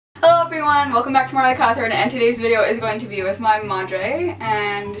everyone, welcome back to more like Catherine, and today's video is going to be with my madre,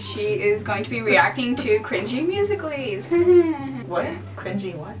 and she is going to be reacting to Cringey Musical.Lys. What?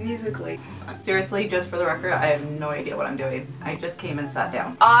 Cringey what? Musical.Ly. Seriously, just for the record, I have no idea what I'm doing. I just came and sat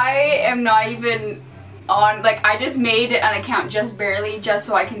down. I am not even on, like, I just made an account just barely just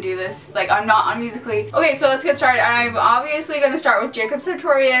so I can do this. Like, I'm not on Musical.Ly. Okay, so let's get started. I'm obviously going to start with Jacob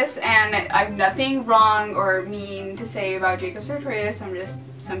Sartorius, and I have nothing wrong or mean to say about Jacob Sartorius. I'm just,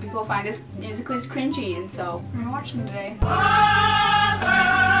 some people find his Musical.Lys cringy, and so I'm gonna watch him today.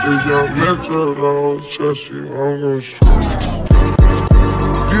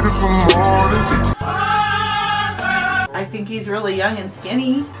 I think he's really young and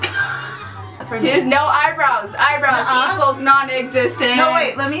skinny. He has no eyebrows. Eyebrows equals non-existent. No,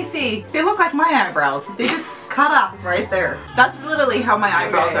 wait, let me see. They look like my eyebrows. They just cut off right there. That's literally how my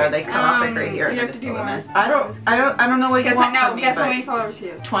eyebrows are. They cut off like right here. You have to do more. I don't know what you want from me. Guess how many followers he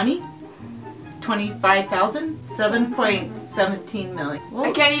has? 20? 25,000? 7.17 million. Well,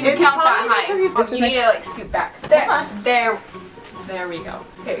 I can't even count that high. You need to like scoot back. There we go.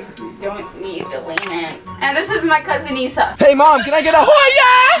 Okay, we don't need to lean in. And this is my cousin Isa. Hey mom, can I get a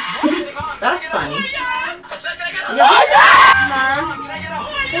Hoya? That's funny.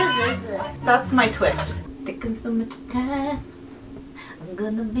 Mom, That's my Twix. Taking so much time. I'm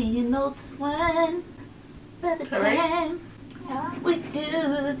gonna be an old swan by the time we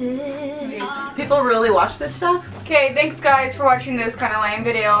do this. People really watch this stuff? okay, thanks guys for watching this kind of lame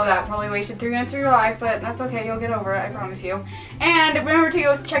video that probably wasted 3 minutes of your life, but that's okay, you'll get over it, I promise you. And remember to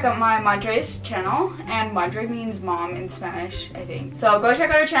go check out my madre's channel, and madre means mom in Spanish, I think. So go check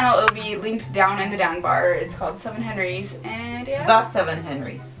out her channel, it'll be linked down in the down bar. It's called 7 Henrys, and yeah. The 7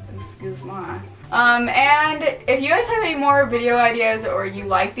 Henrys. Excuse me. And if you guys have any more video ideas or you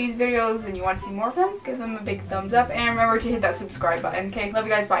like these videos and you want to see more of them, give them a big thumbs up and remember to hit that subscribe button. Okay, love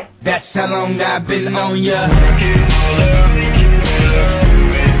you guys, bye. That's how long I've been on ya.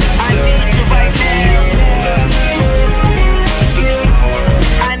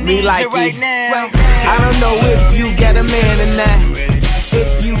 I need you right now.